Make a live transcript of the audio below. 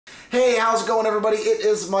Hey, how's it going, everybody? It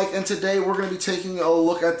is Mike, and today we're going to be taking a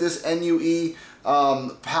look at this NUE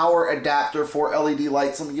power adapter for LED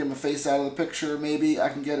lights. Let me get my face out of the picture. Maybe I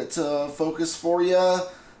can get it to focus for you.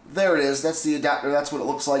 There it is. That's the adapter. That's what it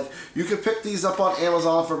looks like. You can pick these up on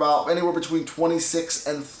Amazon for about anywhere between $26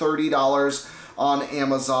 and $30 on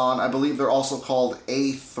Amazon. I believe they're also called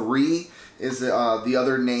A3 is the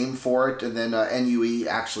other name for it, and then NUE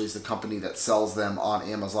actually is the company that sells them on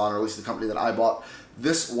Amazon, or at least the company that I bought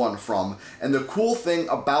this one from. And the cool thing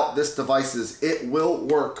about this device is it will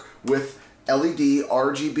work with LED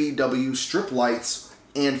RGBW strip lights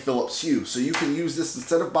and Philips Hue. So you can use this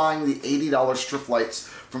instead of buying the $80 strip lights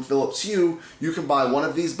from Philips Hue. You can buy one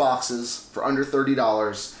of these boxes for under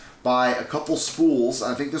 $30, buy a couple spools,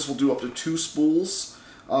 and I think this will do up to 2 spools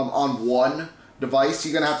on one device.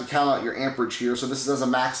 You're gonna have to count out your amperage here. So this is a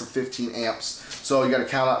max of 15 amps. So you gotta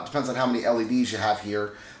count out, depends on how many LEDs you have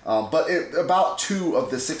here. But about 2 of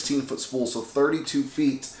the 16-foot spools, so 32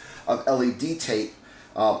 feet of LED tape,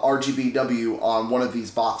 RGBW on one of these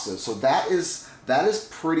boxes. So that is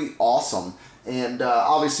pretty awesome. And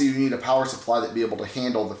obviously you need a power supply that be able to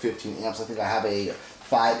handle the 15 amps. I think I have a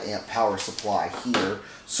 5 amp power supply here.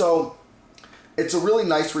 So it's a really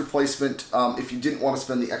nice replacement if you didn't want to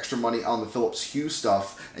spend the extra money on the Philips Hue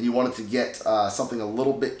stuff and you wanted to get something a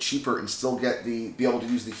little bit cheaper and still get be able to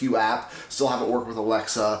use the Hue app, still have it work with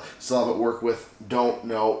Alexa, still have it work with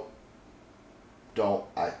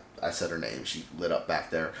I said her name, she lit up back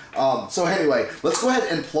there. So anyway, let's go ahead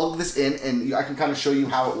and plug this in, and I can kind of show you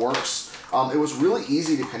how it works. It was really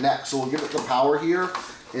easy to connect, so we'll give it the power here,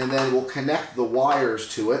 and then we'll connect the wires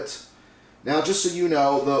to it. Now, just so you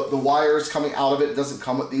know, the wires coming out of it doesn't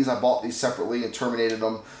come with these. I bought these separately and terminated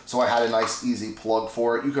them, so I had a nice, easy plug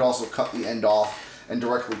for it. You could also cut the end off and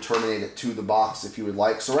directly terminate it to the box if you would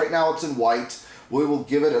like. So right now it's in white. We will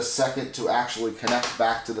give it a second to actually connect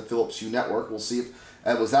back to the Philips Hue network. We'll see if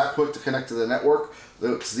it was that quick to connect to the network.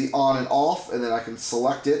 It's the on and off, and then I can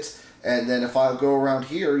select it. And then if I go around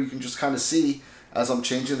here, you can just kind of see as I'm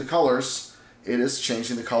changing the colors, it is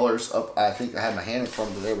changing the colors of, I think I had my hand in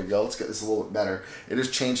front of it, there we go, let's get this a little bit better. It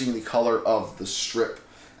is changing the color of the strip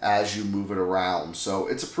as you move it around. So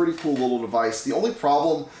it's a pretty cool little device. The only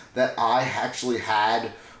problem that I actually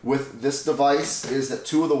had with this device is that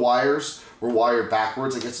 2 of the wires were wired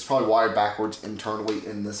backwards. I guess it's probably wired backwards internally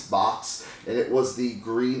in this box. And it was the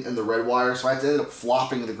green and the red wire, so I had to end up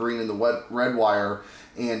flopping the green and the red wire,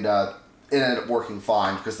 and it ended up working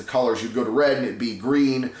fine because the colors, you'd go to red and it'd be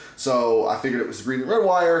green. So I figured it was the green and red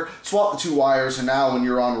wire, swap the 2 wires, and now when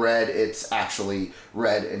you're on red, it's actually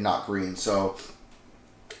red and not green. So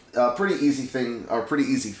pretty easy thing, or pretty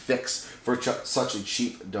easy fix for such a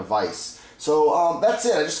cheap device. So that's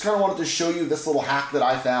it. I just kind of wanted to show you this little hack that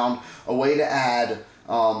I found, a way to add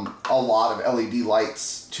a lot of LED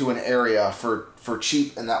lights to an area for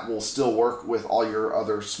cheap, and that will still work with all your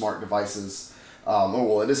other smart devices.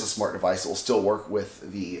 Well, it is a smart device. It will still work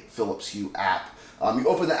with the Philips Hue app. You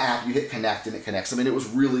open the app, you hit connect, and it connects. I mean, it was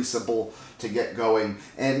really simple to get going.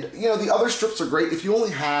 And, you know, the other strips are great. If you only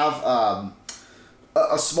have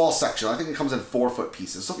a small section, I think it comes in 4-foot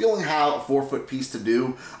pieces. So if you only have a 4-foot piece to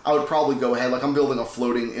do, I would probably go ahead. Like, I'm building a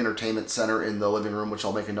floating entertainment center in the living room, which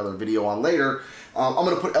I'll make another video on later. I'm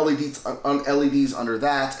going to put LEDs under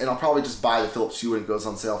that, and I'll probably just buy the Philips Hue when it goes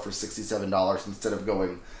on sale for $67 instead of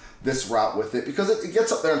going this route with it, because it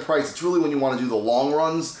gets up there in price. It's really when you want to do the long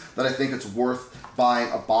runs that I think it's worth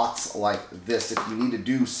buying a box like this if you need to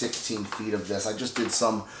do 16 feet of this. I just did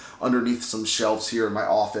some underneath some shelves here in my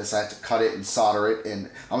office. I had to cut it and solder it, and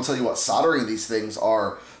I'm gonna tell you what, soldering these things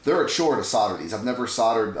they're a chore to solder these. I've never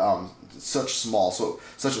soldered such a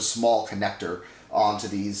small connector onto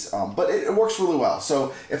these, but it works really well.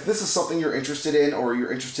 So if this is something you're interested in, or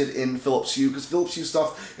you're interested in Philips Hue, because Philips Hue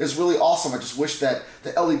stuff is really awesome. I just wish that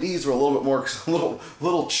the LEDs were a little bit more, a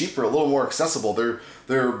little cheaper, a little more accessible. They're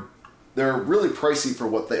really pricey for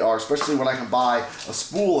what they are, especially when I can buy a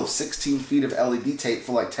spool of 16 feet of LED tape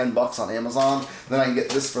for like 10 bucks on Amazon. Then I can get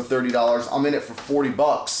this for $30. I'm in it for 40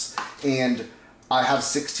 bucks, and I have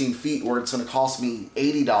 16 feet where it's going to cost me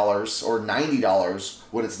 $80 or $90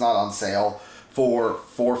 when it's not on sale for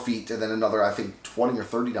 4 feet, and then another, I think, $20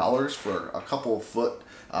 or $30 for a couple of foot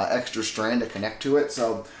extra strand to connect to it.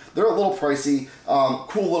 So they're a little pricey.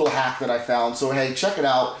 Cool little hack that I found. So hey, check it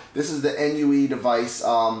out. This is the NUE device.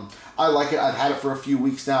 I like it. I've had it for a few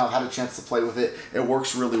weeks now. I've had a chance to play with it. It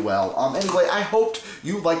works really well. Anyway, I hoped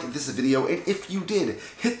you liked this video, and if you did,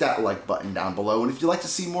 hit that like button down below. And if you'd like to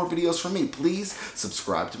see more videos from me, please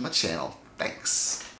subscribe to my channel. Thanks.